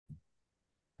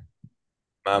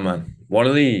Man, one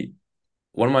of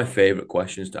my favorite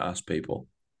questions to ask people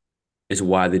is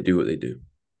why they do what they do.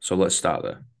 So let's start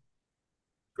there.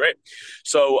 Great.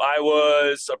 So I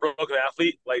was a broken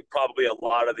athlete, like probably a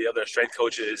lot of the other strength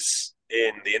coaches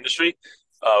in the industry.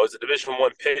 I was a Division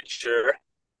 1 pitcher,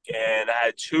 and I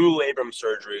had two labrum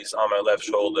surgeries on my left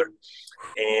shoulder.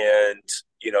 And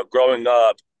growing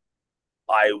up,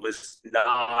 I was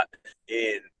not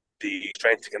in the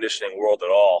strength and conditioning world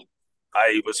at all.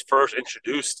 I was first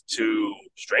introduced to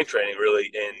strength training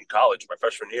really in college, my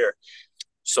freshman year.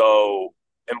 So,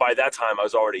 and by that time, I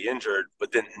was already injured,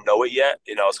 but didn't know it yet.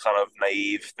 I was kind of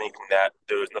naive, thinking that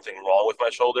there was nothing wrong with my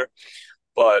shoulder.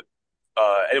 But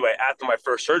anyway, after my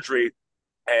first surgery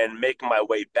and making my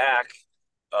way back,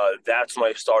 that's when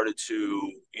I started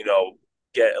to,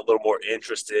 get a little more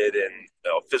interested in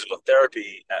physical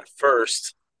therapy at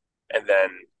first, and then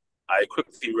I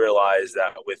quickly realized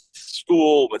that with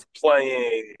school, with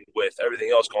playing, with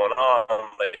everything else going on,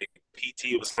 like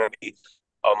PT was going to be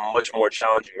a much more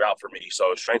challenging route for me.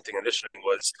 So strength and conditioning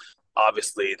was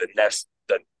obviously the next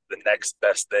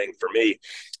best thing for me.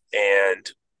 And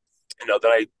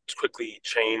then I quickly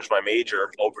changed my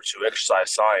major over to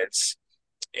exercise science.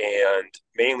 And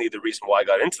mainly the reason why I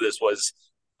got into this was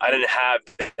I didn't have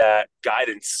that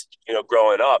guidance,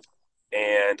 growing up.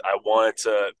 And I wanted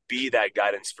to be that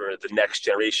guidance for the next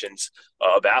generations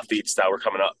of athletes that were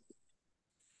coming up.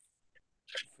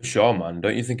 For sure, man.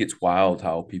 Don't you think it's wild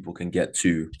how people can get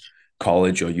to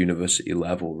college or university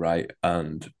level, right?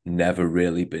 And never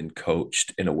really been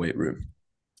coached in a weight room.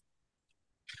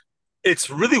 It's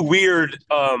really weird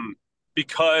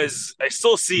because I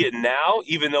still see it now,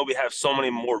 even though we have so many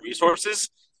more resources.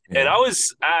 And Yeah. I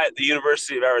was at the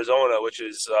University of Arizona, which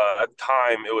is at the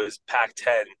time it was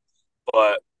Pac-10,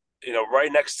 but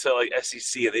right next to like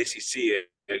SEC and ACC,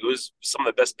 it was some of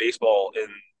the best baseball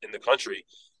in the country.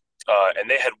 And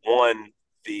they had won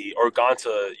the or gone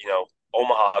to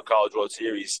Omaha College World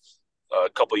Series a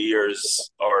couple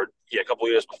years, or yeah, a couple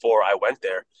years before I went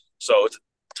there. So it's a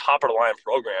top of the line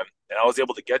program, and I was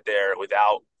able to get there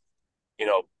without you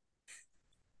know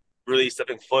really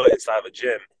stepping foot inside of a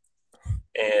gym.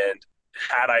 And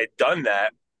had I done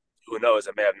that, who knows?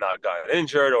 I may have not gotten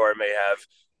injured, or I may have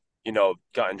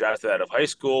gotten drafted out of high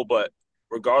school. But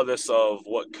regardless of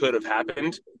what could have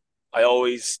happened, I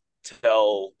always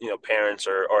tell parents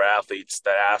or athletes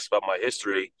that ask about my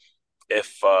history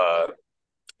if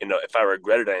if I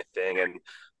regretted anything, and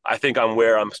I think I'm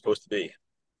where I'm supposed to be.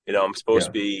 I'm supposed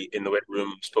to Yeah. be in the weight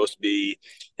room. I'm supposed to be,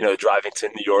 driving to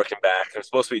New York and back. I'm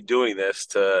supposed to be doing this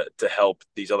to help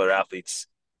these other athletes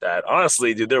that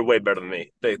honestly, dude, they're way better than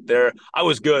me. I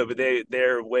was good, but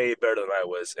they're way better than I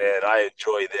was, and I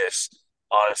enjoy this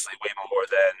honestly way more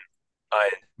than I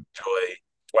enjoy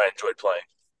what I enjoyed playing.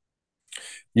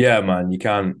 Yeah, man. You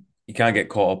can't get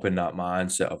caught up in that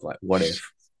mindset of like, what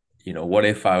if? What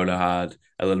if I would have had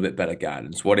a little bit better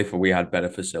guidance? What if we had better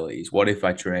facilities? What if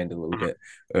I trained a little Mhm. bit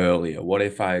earlier? What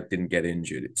if I didn't get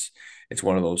injured? It's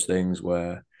one of those things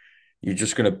where you're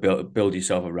just gonna build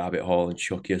yourself a rabbit hole and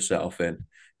chuck yourself in.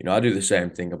 I do the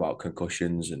same thing about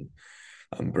concussions and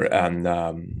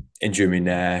injuring my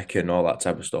neck and all that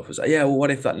type of stuff. It's like, yeah, well,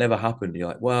 what if that never happened? You're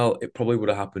like, well, it probably would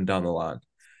have happened down the line.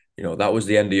 That was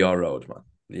the end of your road, man.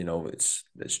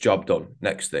 It's job done.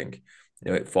 Next thing,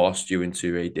 it forced you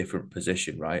into a different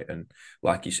position, right? And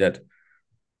like you said,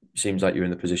 it seems like you're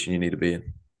in the position you need to be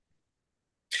in.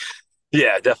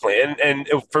 Yeah, definitely. And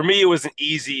for me, it was an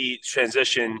easy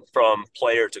transition from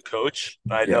player to coach.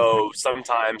 I Yeah, know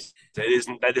sometimes that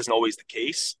isn't always the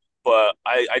case, but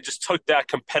I just took that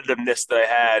competitiveness that I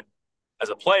had as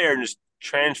a player and just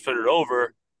transferred it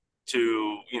over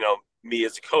to me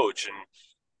as a coach.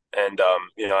 And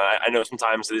I know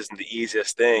sometimes it isn't the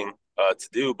easiest thing to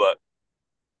do, but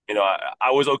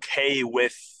I was okay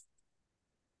with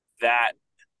that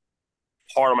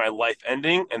part of my life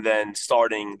ending and then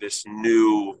starting this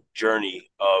new journey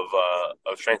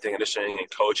of strength and conditioning and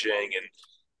coaching and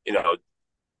you know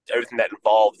everything that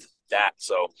involved that.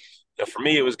 So for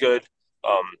me, it was good,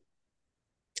 um,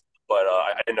 but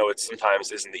I know it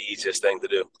sometimes isn't the easiest thing to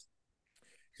do.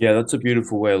 yeah, that's a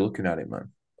beautiful way of looking at it,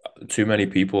 man. Too many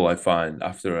people I find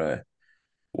after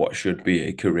what should be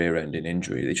a career-ending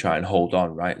injury, they try and hold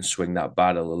on, right, and swing that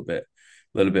bat a little bit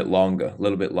longer, a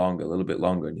little bit longer, a little bit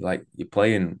longer. And you're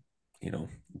playing, you know,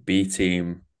 B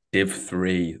team, Div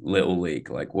 3, Little League.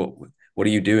 Like, what are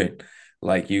you doing?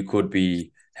 Like, you could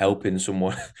be helping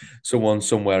someone, someone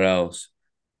somewhere else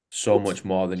so much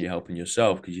more than you're helping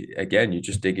yourself because again, you're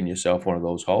just digging yourself one of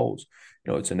those holes.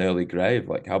 It's an early grave.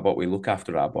 Like, how about we look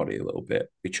after our body a little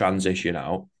bit? We transition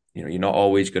out. You're not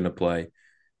always going to play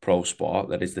pro sport.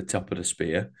 That is the top of the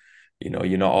spear.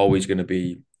 You're not always going to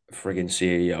be frigging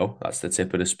CEO. That's the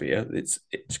tip of the spear.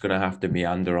 It's going to have to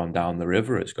meander on down the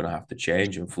river. It's going to have to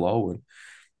change and flow, and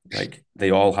like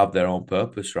they all have their own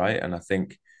purpose, right? And I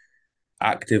think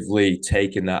actively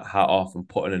taking that hat off and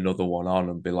putting another one on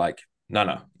and be like, no,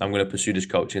 no, I'm going to pursue this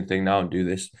coaching thing now and do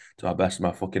this to my best of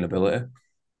my fucking ability.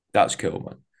 That's cool,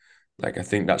 man. Like, I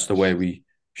think that's the way we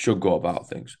should go about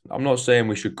things. I'm not saying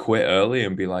we should quit early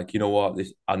and be like, you know what,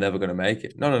 this I'm never going to make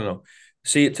it. No, no, no.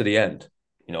 See it to the end.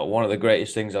 One of the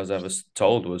greatest things I was ever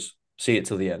told was see it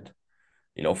to the end.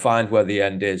 Find where the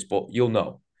end is, but you'll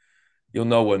know. You'll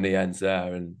know when the end's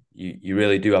there, and you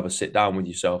really do have a sit down with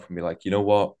yourself and be like, you know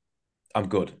what, I'm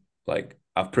good. Like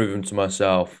I've proven to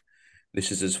myself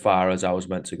this is as far as I was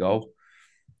meant to go.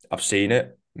 I've seen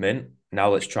it, mint. Now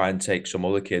let's try and take some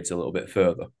other kids a little bit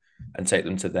further and take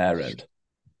them to their end.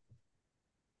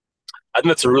 I think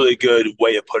that's a really good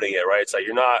way of putting it, right? It's like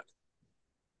you're not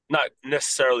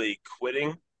necessarily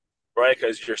quitting, right?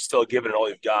 Because you're still giving it all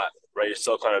you've got, right? You're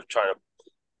still kind of trying to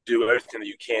do everything that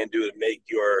you can do to make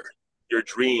your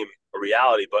dream a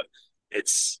reality. But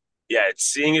it's it's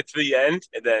seeing it to the end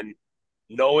and then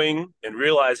knowing and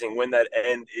realizing when that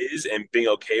end is and being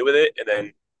okay with it, and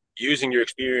then using your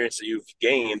experience that you've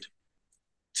gained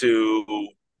to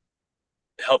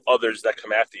help others that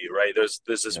come after you, right? There's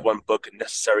this Yeah. one book,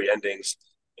 Necessary Endings,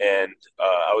 and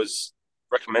I was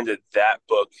recommended that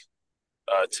book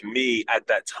to me at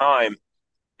that time,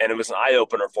 and it was an eye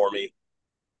opener for me.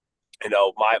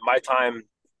 My time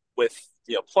with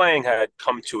playing had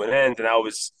come to an end, and I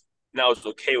was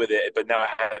okay with it. But now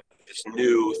I had this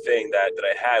new thing that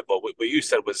I had. But what you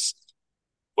said was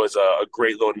a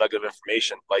great little nugget of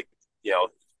information, like you know,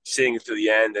 seeing it to the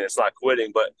end, and it's not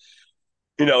quitting, but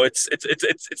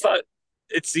it's not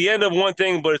it's the end of one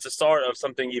thing, but it's a start of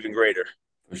something even greater.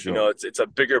 For sure. It's a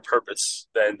bigger purpose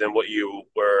than what you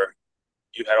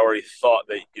had already thought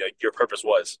that your purpose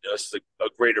was. This is a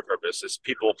greater purpose. As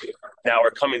people now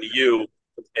are coming to you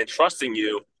and trusting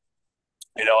you.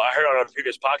 I heard on a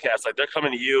previous podcast, like they're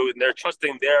coming to you and they're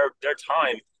trusting their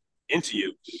time into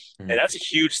you, and Mm. that's a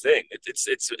huge thing.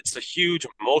 It's a huge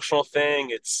emotional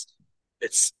thing. It's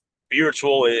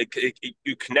spiritual.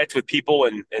 You connect with people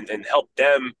and help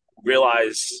them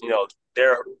realize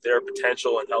their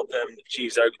potential and help them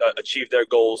achieve their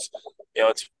goals.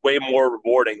 It's way more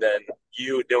rewarding than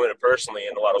you doing it personally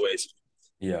in a lot of ways.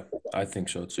 Yeah, I think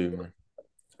so too, man.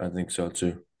 I think so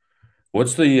too.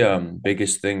 What's the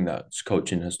biggest thing that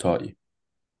coaching has taught you?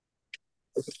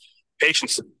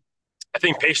 Patience. I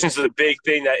think patience is a big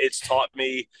thing that it's taught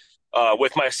me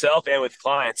with myself and with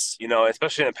clients.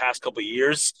 Especially in the past couple of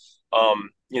years.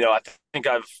 I think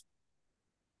I've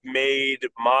made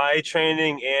my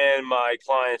training and my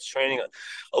clients' training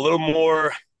a little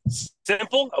more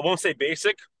simple. I won't say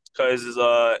basic because there's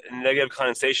a negative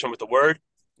connotation with the word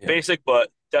Yeah. basic,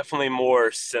 but definitely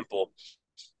more simple.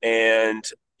 And,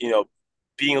 you know,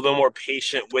 being a little more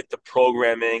patient with the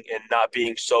programming and not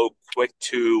being so quick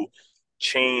to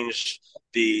change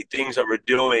the things that we're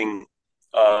doing,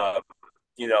 uh,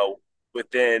 you know,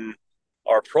 within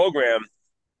our program,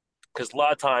 because a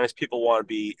lot of times people want to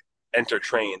be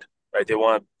entertained, right? They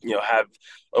want to,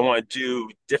 they want to do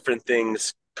different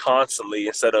things constantly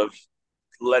instead of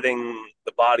letting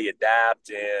the body adapt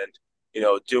and,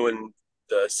 doing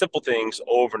the simple things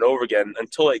over and over again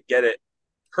until they get it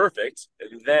perfect,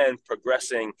 and then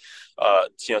progressing,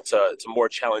 to more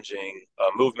challenging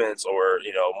movements, or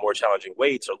more challenging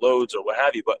weights or loads or what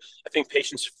have you. But I think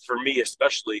patience for me,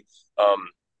 especially,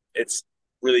 it's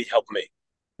really helped me.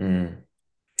 Mm.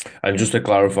 And just to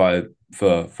clarify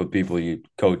for people, you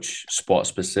coach sport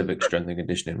specific strength and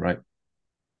conditioning, right?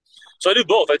 So I do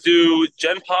both. I do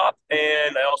Gen Pop,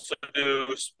 and I also do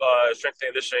strength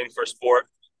and conditioning for sport.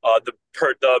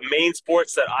 The main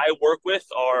sports that I work with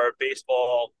are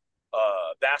baseball,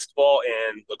 basketball,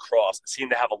 and lacrosse. I seem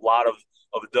to have a lot of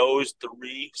those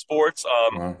three sports,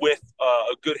 Wow. with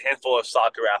a good handful of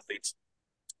soccer athletes.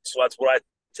 So that's what I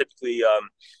typically,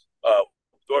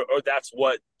 or that's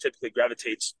what typically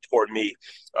gravitates toward me.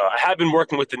 I have been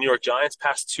working with the New York Giants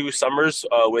past 2 summers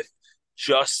with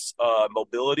just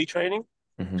mobility training,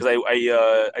 Hmm. because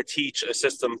I teach a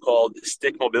system called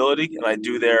Stick Mobility, and I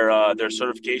do their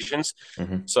certifications.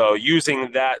 Hmm. So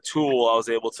using that tool, I was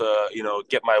able to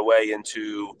get my way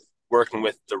into working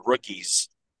with the rookies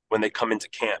when they come into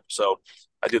camp. So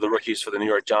I do the rookies for the New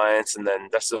York Giants, and then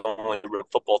that's the only real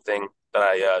football thing that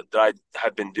I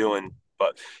have been doing.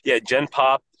 But yeah, Gen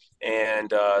Pop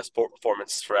and sport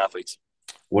performance for athletes.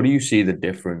 What do you see the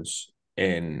difference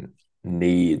in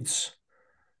needs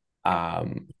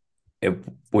um if,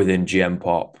 within GM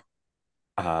Pop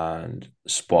and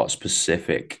sport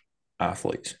specific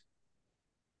athletes?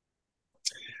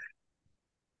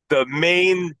 the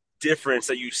main difference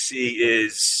that you see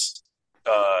is,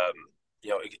 um, you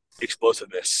know,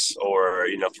 explosiveness, or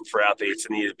for athletes,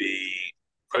 they need to be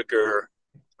quicker,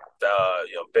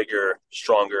 bigger,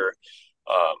 stronger.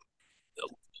 Um,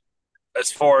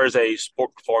 as far as a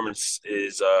sport performance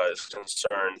is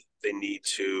concerned, they need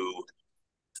to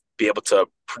be able to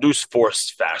produce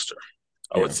force faster.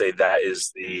 I would Yeah. say that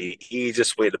is the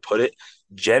easiest way to put it.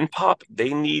 Gen Pop,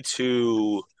 they need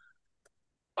to,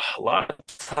 a lot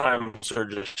of times are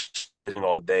just sitting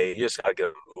all day. You just gotta get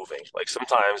them moving. Like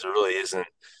sometimes it really isn't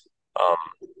um,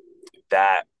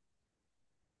 that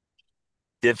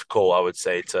difficult, I would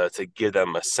say, to give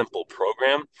them a simple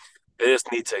program. They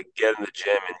just need to get in the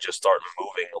gym and just start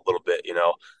moving a little bit.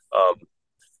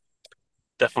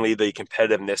 Definitely the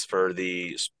competitiveness for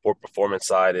the sport performance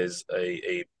side is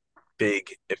a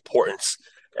big importance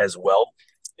as well.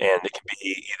 And it can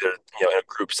be either in a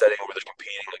group setting where they're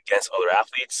competing against other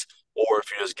athletes, or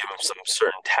if you just give them some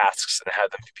certain tasks and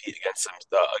have them compete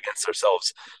against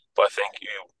themselves. But I think you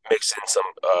mix in some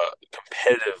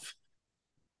competitive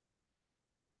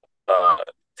uh,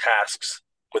 tasks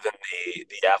within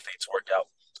the athletes workout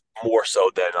more so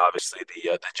than obviously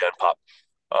the Gen Pop.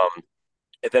 Um,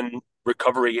 and then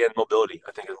recovery and mobility,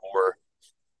 I think, is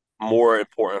more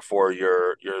important for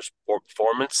your sport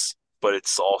performance, but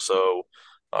it's also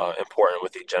important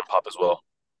with the Gen Pop as well.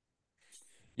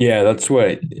 Yeah, that's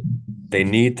where they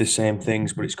need the same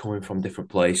things, but it's coming from different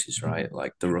places, right?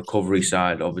 Like the recovery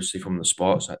side, obviously from the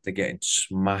sports side, they're getting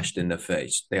smashed in the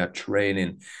face. They are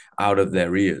training out of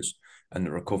their ears, and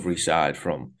the recovery side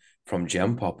from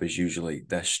Gen Pop is usually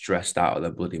they're stressed out of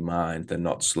their bloody mind. They're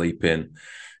not sleeping,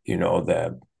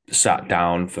 they're sat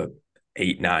down for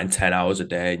 8, 9, 10 hours a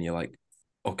day, and you're like,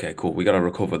 okay, cool. We got to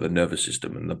recover the nervous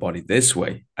system and the body this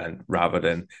way, and rather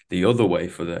than the other way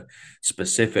for the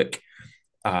specific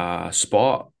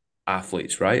sport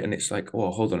athletes, right? And it's like,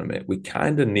 oh, hold on a minute. We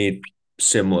kind of need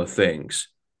similar things,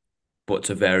 but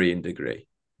to varying degree.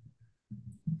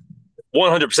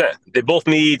 100%. They both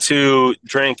need to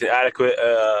drink an adequate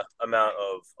amount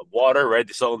of water, right?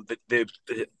 So they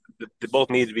both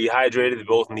need to be hydrated. They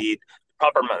both need the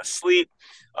proper amount of sleep.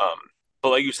 Um, but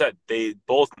like you said, they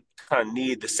both kind of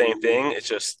need the same thing. It's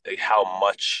just like how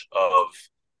much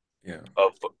Yeah.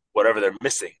 of whatever they're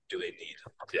missing do they need?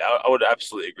 Yeah, I would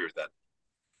absolutely agree with that.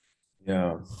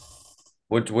 Yeah.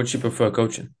 What you prefer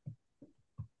coaching?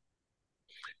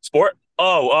 Sport?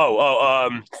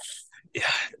 Yeah,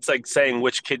 it's like saying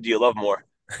which kid do you love more?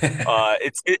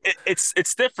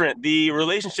 It's different. The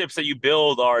relationships that you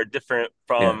build are different Yeah.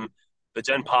 from the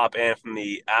Gen Pop and from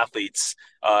the athletes,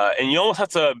 and you almost have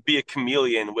to be a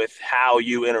chameleon with how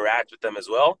you interact with them as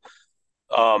well.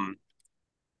 Um,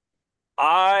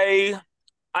 I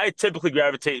I typically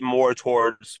gravitate more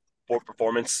towards sport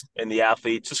performance and the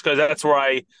athlete, just because that's where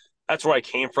I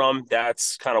came from.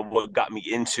 That's kind of what got me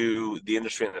into the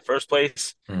industry in the first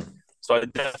place. Hmm. So I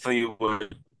definitely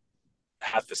would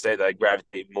have to say that I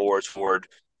gravitate more toward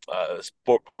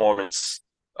sport performance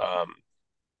um,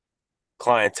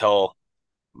 clientele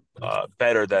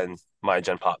better than my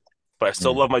Gen Pop. But I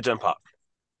still love Hmm. my Gen Pop.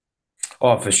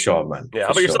 Oh, for sure, man. Yeah. How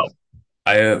For about sure. yourself?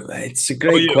 It's a How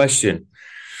about great you? question.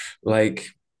 Like,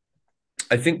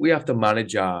 I think we have to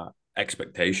manage our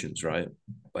expectations, right?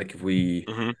 Like, if we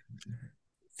Hmm.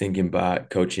 thinking back,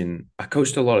 coaching, I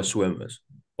coached a lot of swimmers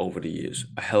over the years,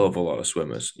 a hell of a lot of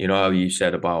swimmers. You know how you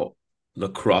said about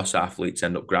lacrosse athletes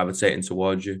end up gravitating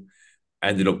towards you,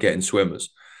 ended up getting swimmers.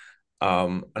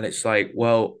 And it's like,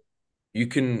 well, you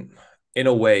can, in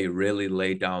a way, really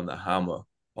lay down the hammer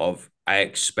of, I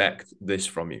expect this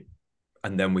from you,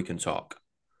 and then we can talk,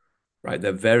 right?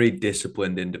 They're very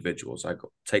disciplined individuals. I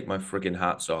take my frigging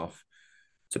hats off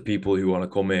to people who want to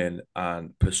come in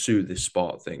and pursue this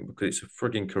sport thing because it's a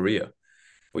frigging career,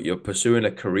 but you're pursuing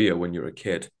a career when you're a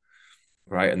kid,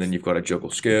 right? And then you've got to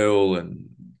juggle school and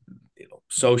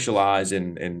socialize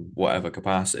in whatever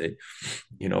capacity,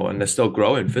 and they're still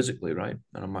growing physically, right?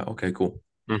 And I'm like, okay, cool.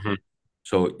 Hmm.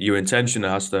 So your intention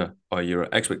has to, or your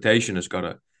expectation has got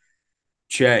to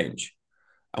change.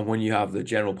 And when you have the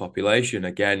general population,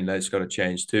 again, that's got to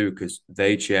change too, because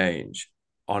they change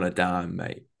on a dime,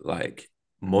 mate. Like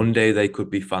Monday, they could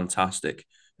be fantastic.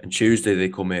 And Tuesday, they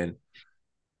come in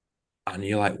and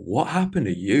you're like, what happened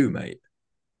to you, mate?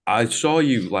 I saw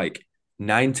you like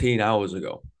 19 hours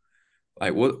ago.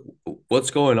 Like,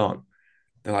 what's going on?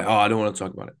 They're like, oh, I don't want to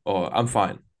talk about it. Oh, I'm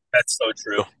fine. That's so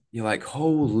true. You're like,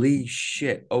 holy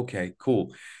shit. Okay,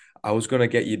 cool. I was gonna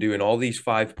get you doing all these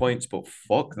 5 points, but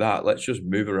fuck that. Let's just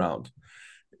move around,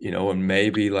 and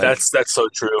maybe like That's so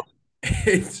true.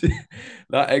 it's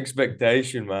that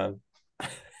expectation, man.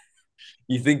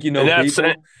 You think you And know that's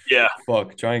people? yeah,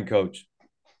 Fuck, try and coach.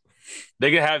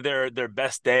 they could have their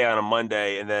best day on a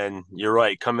Monday, and then you're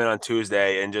right, come in on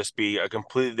Tuesday and just be a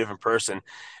completely different person.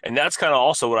 And that's kind of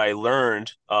also what I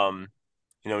learned. When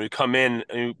you come in,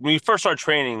 when you first start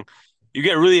training, you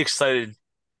get really excited,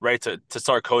 right, to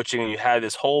start coaching, and you have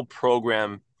this whole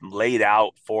program laid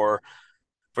out for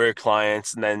your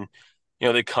clients, and then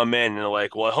they come in and they're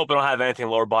like, "Well, I hope I don't have anything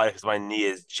lower body because my knee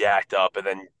is jacked up," and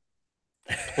then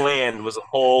planned was a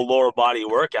whole lower body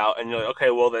workout, and you're like, "Okay,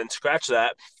 well then scratch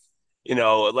that."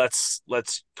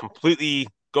 Let's completely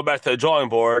go back to the drawing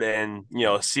board and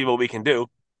see what we can do.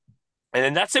 And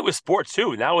then that's it with sports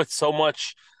too. Now it's so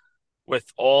much with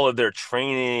all of their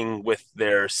training, with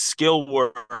their skill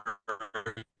work,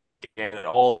 and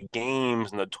all the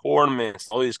games and the tournaments,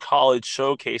 all these college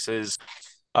showcases.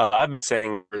 I've been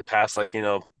saying for the past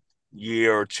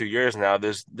year or 2 years now,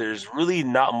 there's really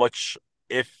not much,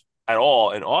 if at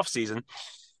all, in off season.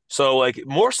 So like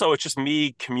more so, it's just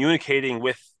me communicating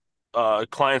with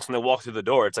clients when they walk through the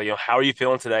door. It's like, how are you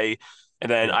feeling today? And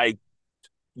then Yeah, I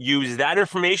use that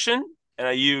information and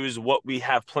I use what we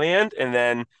have planned. And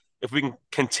then if we can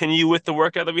continue with the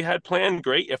workout that we had planned,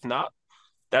 great. If not,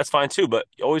 that's fine too. But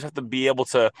you always have to be able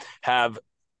to have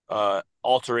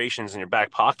alterations in your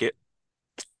back pocket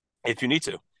if you need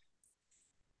to.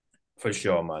 for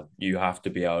sure, man. You have to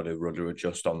be able to rudder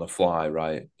adjust on the fly,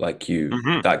 right? Like you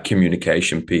Hmm. that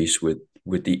communication piece with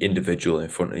the individual in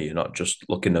front of you, not just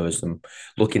looking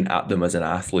at them as an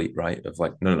athlete, right? Of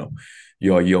like, no, no, no.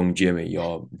 You're young Jimmy,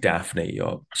 you're Daphne,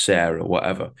 you're Sarah,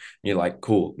 whatever. And you're like,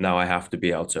 cool. Now I have to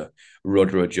be able to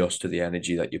rudder adjust to the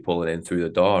energy that you're pulling in through the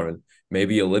door. And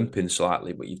maybe you're limping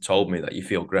slightly, but you've told me that you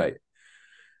feel great.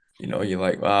 You're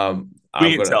like, We I've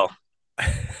can got to tell.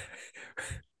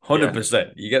 100%.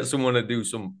 Yeah. You get someone to do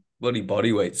some bloody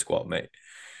body weight squat, mate.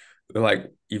 They're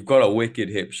like, you've got a wicked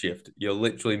hip shift. You're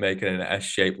literally making an S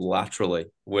shape laterally.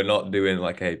 We're not doing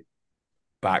like a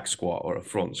back squat or a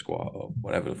front squat or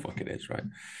whatever the fuck it is, right?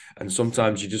 And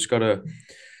sometimes you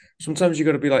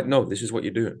gotta be like, no, this is what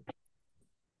you're doing.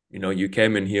 You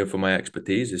came in here for my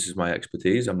expertise. This is my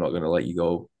expertise. I'm not gonna let you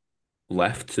go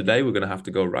left today. We're gonna have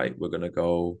to go right. We're gonna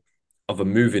go of a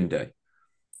moving day.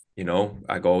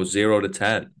 I go 0 to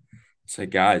 10. Say,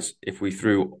 guys, if we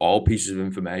threw all pieces of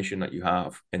information that you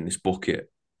have in this bucket,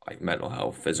 like mental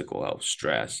health, physical health,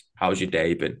 stress, how's your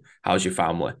day been? How's your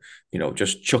family?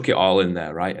 Just chuck it all in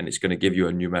there, right? And it's going to give you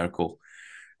a numerical,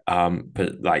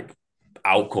 like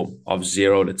outcome of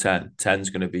 0 to 10. 10 is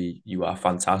going to be you are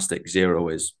fantastic. Zero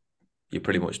is you're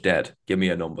pretty much dead. Give me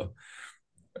a number,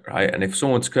 right? And if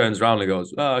someone turns around and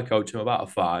goes, "Oh, coach, I'm about a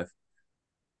 5,"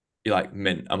 you're like,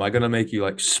 mint, am I going to make you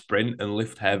like sprint and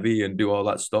lift heavy and do all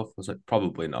that stuff? I was like,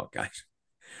 probably not, guys.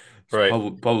 It's Right.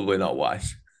 probably not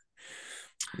wise,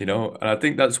 And I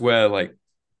think that's where like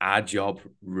our job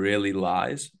really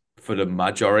lies for the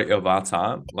majority of our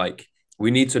time. Like,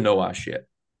 we need to know our shit.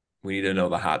 We need to know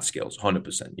the hard skills,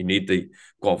 100%. You need the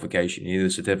qualification, you need the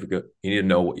certificate, you need to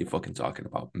know what you're fucking talking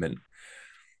about, mint.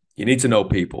 You need to know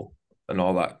people and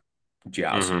all that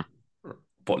jazz. Hmm.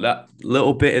 But that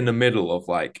little bit in the middle of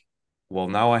like, well,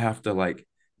 now I have to like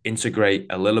integrate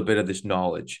a little bit of this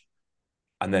knowledge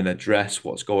and then address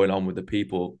what's going on with the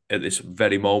people at this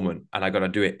very moment. And I got to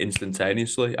do it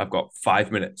instantaneously. I've got 5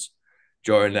 minutes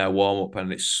during their warm up,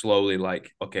 and it's slowly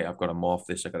like, okay, I've got to morph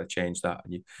this. I got to change that.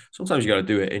 And sometimes you got to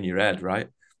do it in your head, right?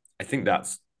 I think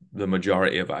that's the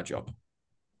majority of our job.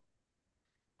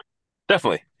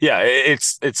 Definitely. Yeah.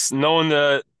 It's knowing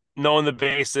the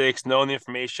basics, knowing the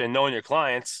information, knowing your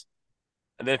clients,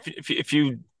 and then if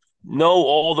you know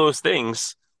all those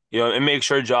things, it makes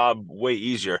your job way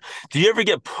easier. Do you ever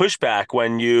get pushback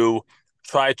when you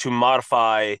try to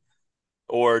modify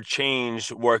or change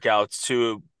workouts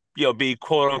to be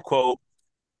quote unquote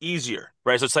easier,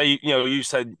 right? So say you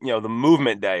said the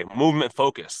movement day, movement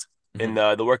focused in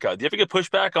Mm-hmm. the workout. Do you ever get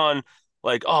pushback on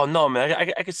like, oh no, man,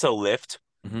 I can still lift?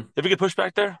 Mm-hmm. Do you ever get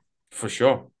pushback there? For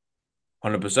sure.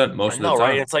 100% I most of the know,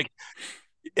 right? time. It's like,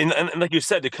 and like you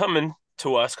said, they're coming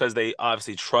to us because they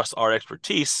obviously trust our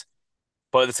expertise.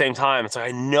 But at the same time, it's like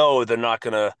I know they're not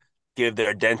gonna give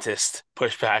their dentist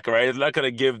pushback, right? They're not gonna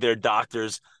give their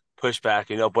doctors pushback,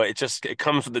 but it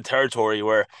comes with the territory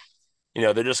where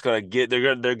they're just gonna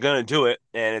they're gonna do it,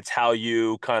 and it's how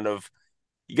you kind of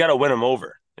you got to win them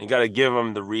over. You got to give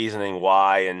them the reasoning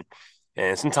why,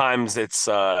 and sometimes it's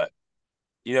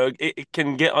it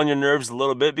can get on your nerves a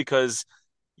little bit because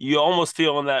you almost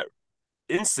feel in that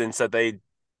instance that they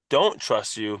don't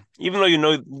trust you, even though you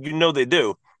know they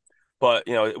do. But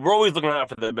we're always looking out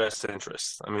for their best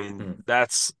interests. I mean, Mm.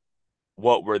 that's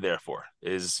what we're there for.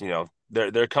 Is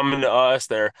they're coming to us.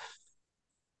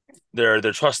 they're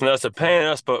trusting us, they're paying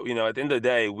us, but at the end of the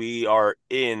day, we're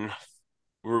in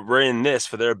this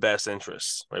for their best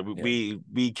interests, right? We Yeah, we,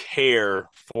 we care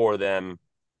for them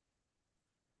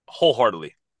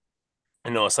wholeheartedly.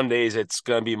 Some days it's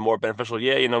gonna be more beneficial.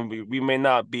 Yeah, we may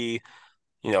not be,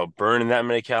 burning that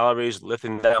many calories,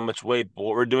 lifting that much weight, but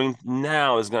what we're doing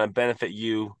now is gonna benefit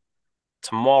you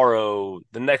tomorrow,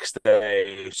 the next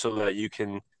day, so that you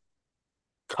can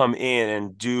come in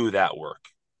and do that work.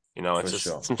 It's for just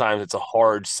sure. sometimes it's a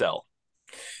hard sell.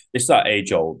 It's that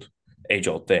age old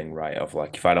thing, right? Of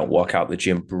like, if I don't walk out the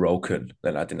gym broken,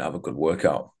 then I didn't have a good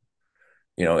workout.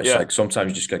 It's Yeah. like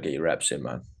sometimes you just gotta get your reps in,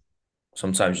 man.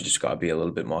 Sometimes you just gotta be a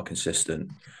little bit more consistent.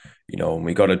 And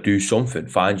we got to do something.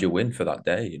 Find your win for that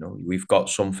day. We've got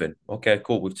something. Okay,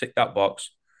 cool. We've ticked that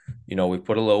box. We've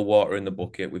put a little water in the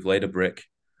bucket. We've laid a brick,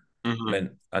 Hmm.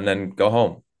 and then go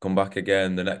home. Come back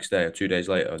again the next day or 2 days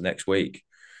later, next week.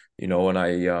 And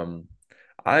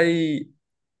I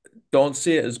don't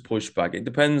see it as pushback. It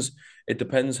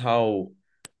depends how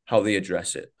they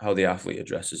address it, how the athlete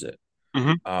addresses it.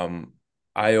 Hmm. Um,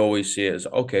 I always see it as,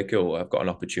 okay, cool. I've got an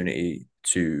opportunity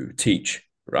to teach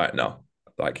right now.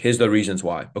 Like, here's the reasons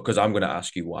why. Because I'm going to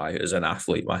ask you why as an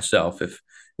athlete myself. If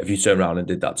you turn around and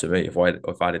did that to me, if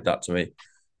I did that to me,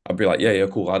 I'd be like, yeah, yeah,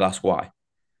 cool. I'd ask why.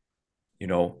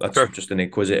 That's Sure. just an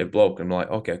inquisitive bloke. I'm like,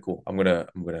 okay, cool. I'm gonna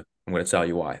tell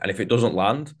you why. And if it doesn't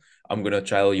land, I'm gonna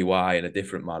tell you why in a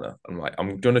different manner. I'm like,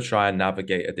 I'm gonna try and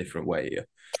navigate a different way here.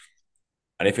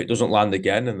 And if it doesn't land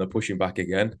again and they're pushing back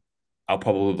again, I'll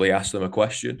probably ask them a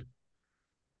question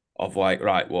of like,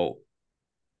 right, well,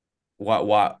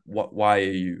 why are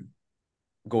you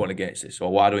going against this,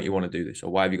 or why don't you want to do this,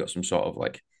 or why have you got some sort of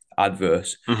like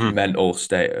adverse Hmm. mental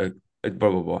state,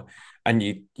 blah blah blah. And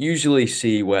you usually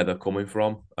see where they're coming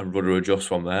from and rudder adjust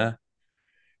from there.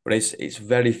 But it's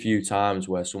very few times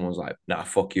where someone's like, nah,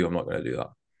 fuck you, I'm not going to do that.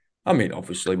 I mean,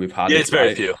 obviously we've had Yeah, it, it's very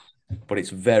right? few. But it's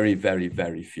very, very,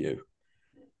 very few.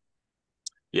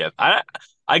 Yeah,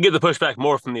 I get the pushback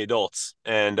more from the adults,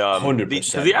 and because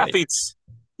 100%, the mate. athletes,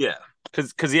 yeah,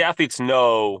 because the athletes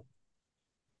know,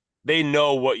 they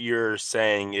know what you're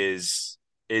saying is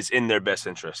in their best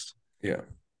interest. Yeah.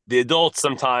 The adults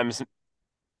sometimes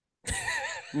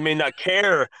may not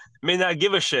care, may not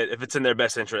give a shit if it's in their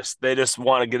best interest. They just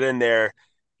want to get in there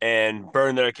and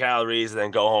burn their calories and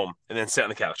then go home and then sit on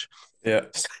the couch. Yeah.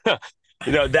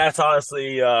 That's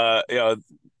honestly,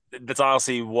 that's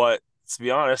honestly what, to be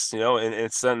honest, and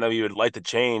it's something that we would like to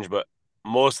change. But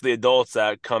most of the adults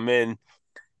that come in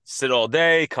sit all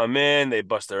day, come in, they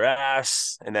bust their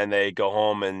ass, and then they go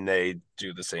home and they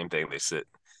do the same thing. They sit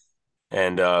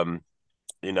and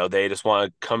they just want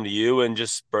to come to you and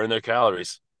just burn their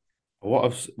calories.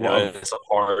 And it's a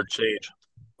hard change.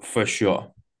 For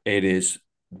sure, it is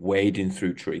wading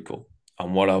through treacle.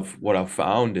 And what I've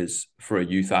found is, for a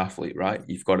youth athlete, right,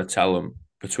 you've got to tell them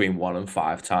between 1 and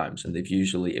 5 times, and they've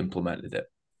usually implemented it,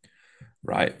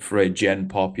 right? For a gen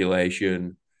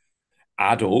population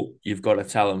adult, you've got to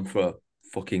tell them for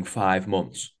fucking 5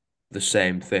 months the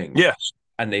same thing, Yeah,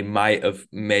 and they might have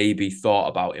maybe thought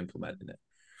about implementing it,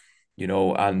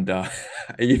 And I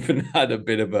even had a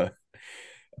bit of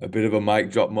a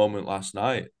mic drop moment last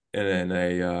night in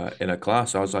a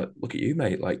class. I was like, "Look at you,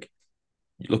 mate! Like,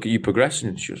 look at you progressing."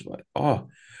 And she was like, "Oh,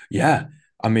 yeah.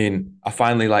 I mean, I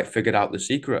finally like figured out the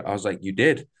secret." I was like, "You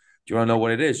did? Do you want to know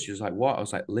what it is?" She was like, "What?" I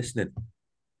was like, "Listening."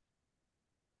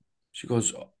 She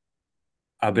goes,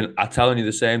 I'm telling you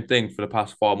the same thing for the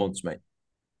past 4 months, mate."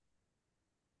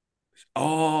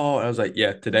 Oh, I was like,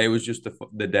 "Yeah, today was just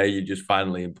the day you just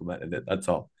finally implemented it. That's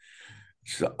all."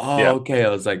 She's like, "Oh, yeah, okay." I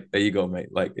was like, "There you go, mate.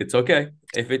 Like, it's okay.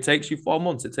 If it takes you 4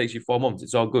 months, it takes you 4 months.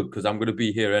 It's all good because I'm gonna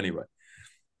be here anyway.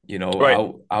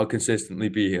 right, I'll consistently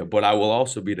be here, but I will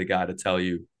also be the guy to tell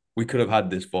you we could have had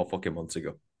this 4 fucking months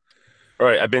ago."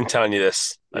 right. I've been telling you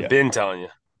this. I've Yeah. been telling you.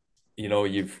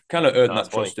 You've kind of earned No, it's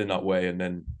that funny. trust in that way, and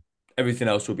then everything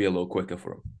else will be a little quicker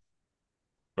for him,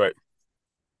 Right.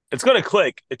 It's gonna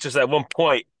click. It's just at one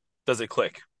point, does it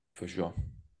click? for sure.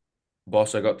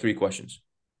 Boss, I got 3 questions.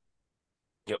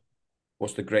 Yep.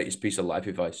 What's the greatest piece of life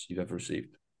advice you've ever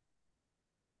received?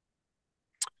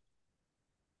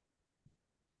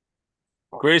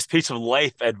 Greatest piece of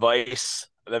life advice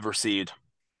I've ever received.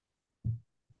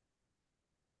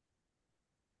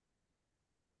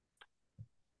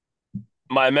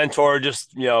 My mentor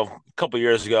just, a couple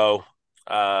years ago,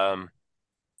 um,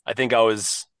 I think I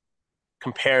was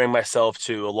comparing myself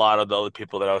to a lot of the other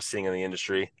people that I was seeing in the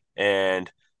industry,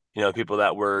 and people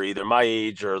that were either my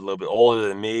age or a little bit older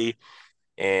than me,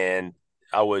 and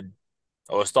I would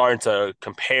I was starting to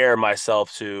compare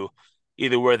myself to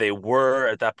either where they were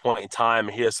at that point in time,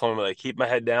 and he just told me like keep my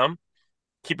head down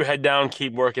keep your head down,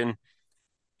 keep working.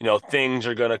 Things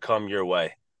are gonna come your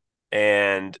way,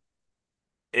 and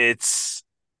it's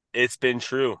it's been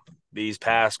true these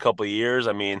past couple of years.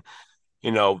 I mean,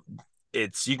 you know,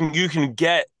 it's you can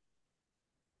get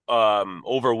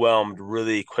overwhelmed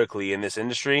really quickly in this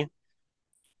industry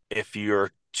if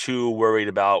you're too worried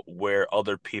about where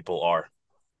other people are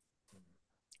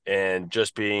and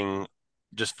just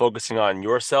focusing on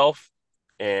yourself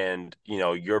and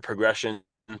your progression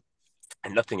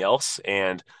and nothing else.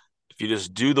 And if you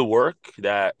just do the work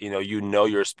that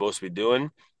you're supposed to be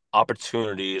doing,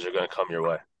 opportunities are going to come your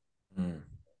way. Mm.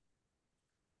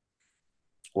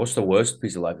 What's the worst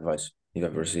piece of life advice you've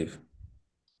ever received?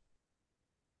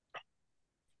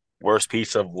 Worst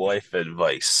piece of life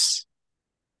advice.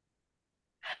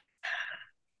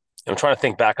 I'm trying to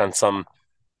think back on some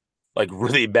like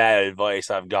really bad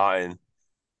advice I've gotten.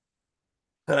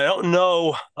 And I don't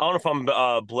know. I don't know if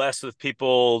I'm blessed with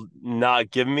people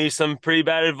not giving me some pretty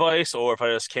bad advice, or if I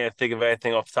just can't think of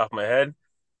anything off the top of my head.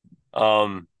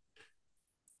 Um,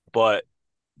 but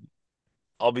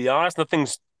I'll be honest,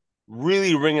 nothing's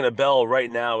really ringing a bell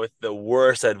right now with the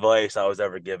worst advice I was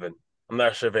ever given. I'm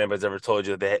not sure if anybody's ever told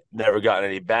you that they never gotten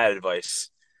any bad advice,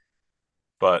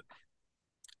 but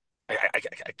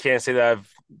I can't say that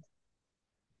I've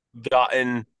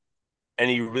gotten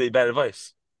any really bad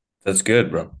advice. That's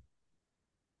good, bro.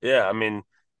 Yeah, I mean,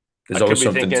 There's I could always be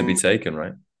something to be thinking, taken,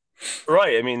 right?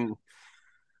 right. I mean,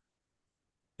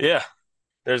 yeah,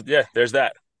 there's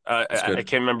that. That's I good.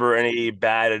 can't remember any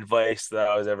bad advice that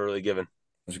I was ever really given.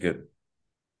 That's good.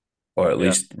 Or at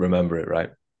Yeah, least remember it,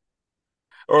 right?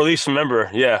 or at least remember.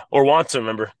 Yeah, or want to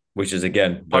remember. Which is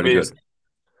again very Probably is. good.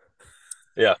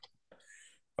 Yeah,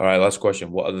 All right, last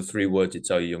question. What are the three words you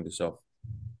tell your younger self?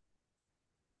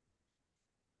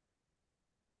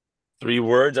 3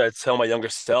 words I'd tell my younger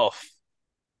self.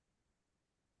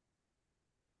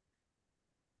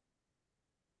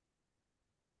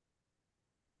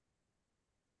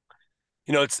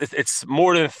 It's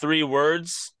more than 3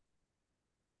 words.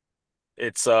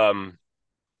 It's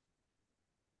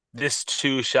this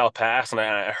too shall pass, and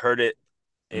I heard it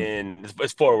Mm. in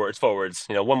it's 4 words. 4 words.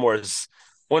 One more is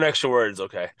one extra word is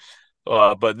okay.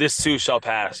 But this too shall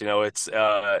pass.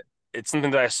 It's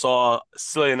something that I saw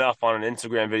silly enough on an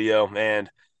Instagram video, and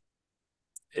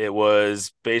it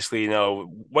was basically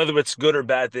whether it's good or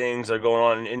bad things are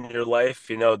going on in your life.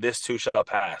 This too shall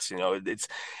pass. It's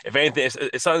if anything,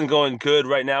 it's something going good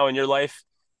right now in your life,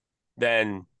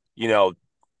 then you know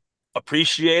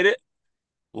appreciate it,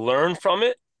 learn from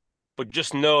it, but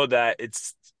just know that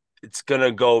it's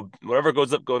gonna go whatever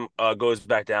goes up goes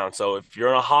back down. So if you're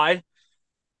on a high,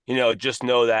 just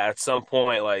know that at some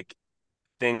point, like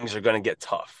things are gonna get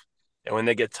tough, and when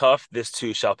they get tough, this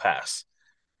too shall pass.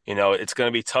 It's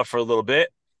gonna be tough for a little bit,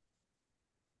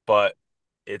 but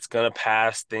it's gonna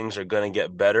pass. Things are gonna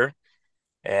get better,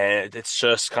 and it's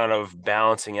just kind of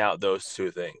balancing out those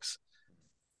two things.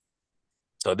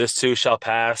 So this too shall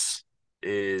pass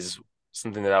is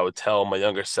something that I would tell my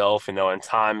younger self, in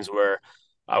times where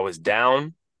I was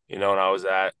down, when I was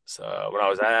at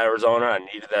Arizona, I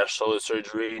needed that shoulder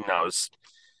surgery, and I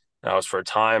was for a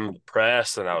time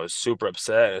depressed, and I was super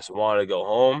upset, and I just wanted to go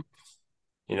home.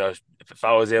 If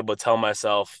I was able to tell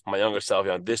myself, my younger self,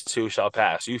 this too shall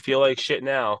pass. You feel like shit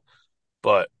now,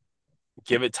 but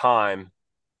give it time,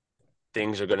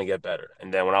 things are gonna get better.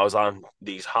 And then when I was on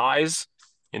these highs,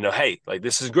 hey, like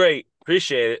this is great,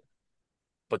 appreciate it,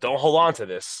 but don't hold on to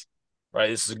this, right?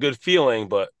 This is a good feeling,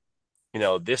 but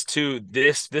this too,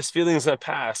 this feeling is gonna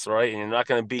pass, right? And you're not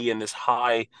gonna be in this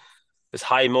high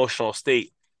emotional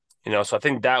state, So I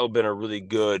think that would have been a really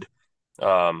good,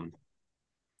 um,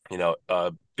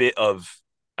 bit of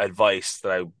advice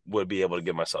that I would be able to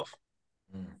give myself.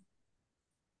 Mm.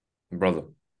 Brother,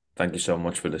 thank you so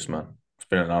much for this, man. It's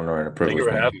been an honor and a Thank you privilege,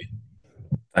 for mate. having me.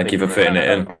 Thank Thank you you for for fitting it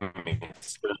in. having me.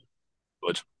 It's been a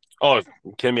privilege. Oh,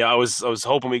 kidding me? I was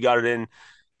hoping we got it in,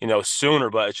 sooner,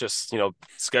 but it's just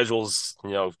schedules,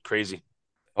 crazy.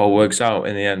 All works out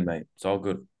in the end, mate. It's all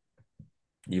good.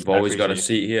 You've I always got a appreciate you.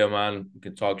 seat here, man. You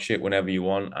can talk shit whenever you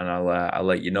want, and I'll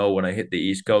let you know when I hit the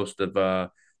east coast of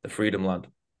the Freedom Land.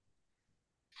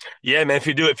 Yeah, man. If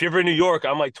you're ever in New York,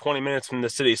 I'm like 20 minutes from the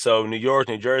city. So New York,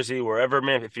 New Jersey, wherever,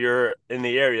 man. If you're in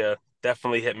the area,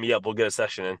 definitely hit me up. We'll get a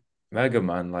session in. Mega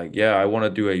man, like yeah, I want to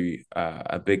do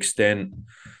a big stint,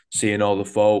 seeing all the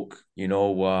folk,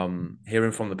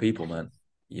 hearing from the people, man.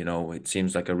 It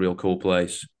seems like a real cool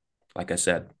place. Like I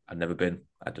said, I've never been.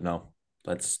 I don't know.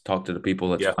 Let's talk to the people.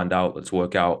 Let's Yeah, find out. Let's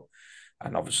work out.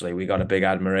 And obviously, we got a big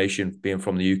admiration being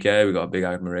from the UK. We got a big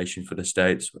admiration for the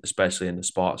States, especially in the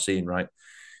sport scene, right?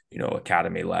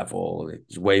 Academy level.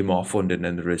 It's way more funding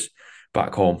than there is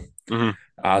back home. Hmm.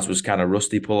 Ours was kind of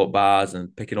rusty pull-up bars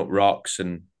and picking up rocks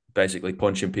and basically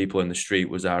punching people in the street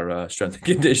was our strength and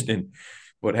conditioning.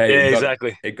 But hey, Yeah,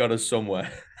 exactly. it got us somewhere.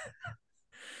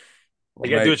 Well,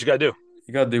 You gotta do mate, what you gotta do.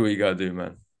 you gotta do what you gotta do,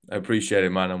 man. I appreciate it,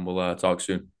 man, and we'll talk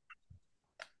soon.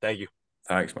 Thank you.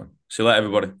 Thanks, man. See you later,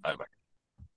 everybody. Bye.